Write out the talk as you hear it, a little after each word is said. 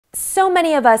So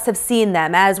many of us have seen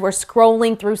them as we're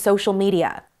scrolling through social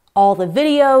media. All the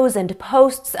videos and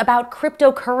posts about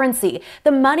cryptocurrency,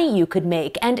 the money you could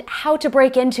make, and how to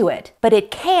break into it. But it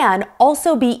can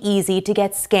also be easy to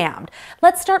get scammed.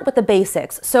 Let's start with the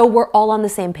basics so we're all on the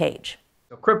same page.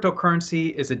 So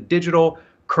cryptocurrency is a digital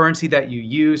currency that you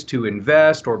use to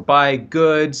invest or buy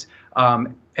goods.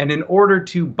 And in order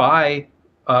to buy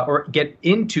or get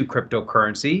into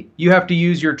cryptocurrency, you have to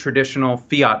use your traditional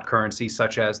fiat currency,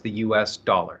 such as the US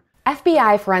dollar.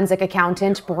 FBI forensic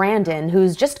accountant Brandon,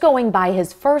 who's just going by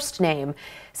his first name,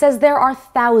 says there are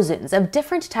thousands of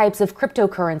different types of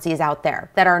cryptocurrencies out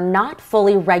there that are not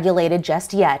fully regulated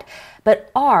just yet, but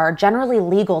are generally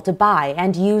legal to buy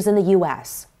and use in the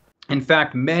U.S. In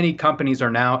fact, many companies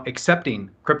are now accepting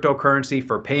cryptocurrency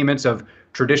for payments of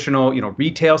traditional,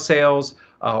 retail sales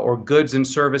or goods and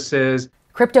services.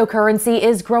 Cryptocurrency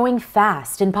is growing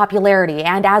fast in popularity,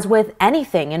 and as with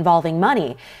anything involving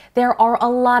money, there are a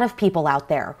lot of people out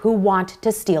there who want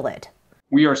to steal it.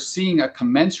 We are seeing a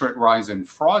commensurate rise in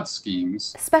fraud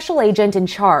schemes. Special agent in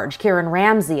charge, Kieran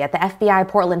Ramsey at the FBI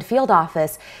Portland field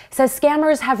office, says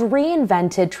scammers have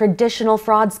reinvented traditional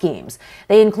fraud schemes.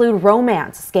 They include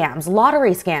romance scams,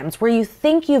 lottery scams where you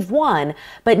think you've won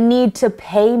but need to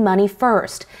pay money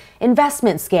first,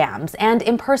 investment scams, and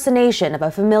impersonation of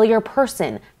a familiar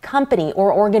person, company,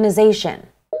 or organization.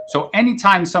 So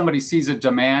anytime somebody sees a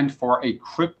demand for a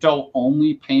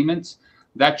crypto-only payment,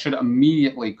 that should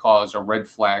immediately cause a red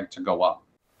flag to go up.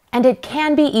 And it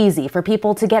can be easy for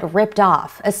people to get ripped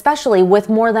off, especially with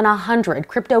more than 100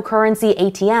 cryptocurrency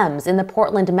ATMs in the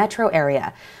Portland metro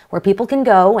area, where people can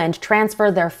go and transfer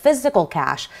their physical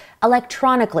cash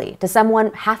electronically to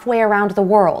someone halfway around the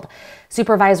world.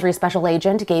 Supervisory Special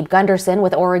Agent Gabe Gunderson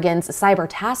with Oregon's Cyber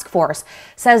Task Force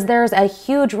says there's a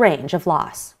huge range of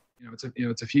loss. It's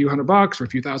a few $100 or a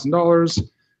few $1,000s.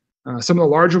 Some of the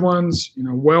larger ones,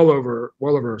 well over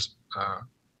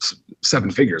seven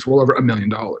figures, well over $1 million.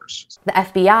 The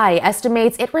FBI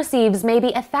estimates it receives maybe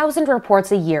 1,000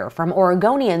 reports a year from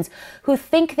Oregonians who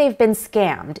think they've been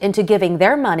scammed into giving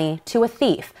their money to a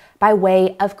thief by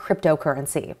way of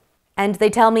cryptocurrency. And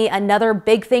they tell me another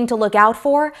big thing to look out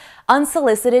for: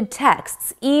 unsolicited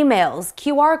texts, emails,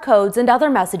 QR codes, and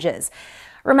other messages.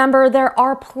 Remember, there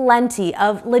are plenty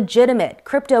of legitimate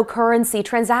cryptocurrency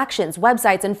transactions,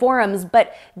 websites, and forums,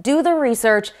 but do the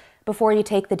research before you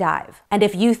take the dive. And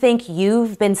if you think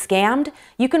you've been scammed,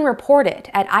 you can report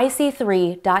it at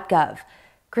ic3.gov.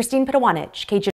 Christine Pitawanich, KG.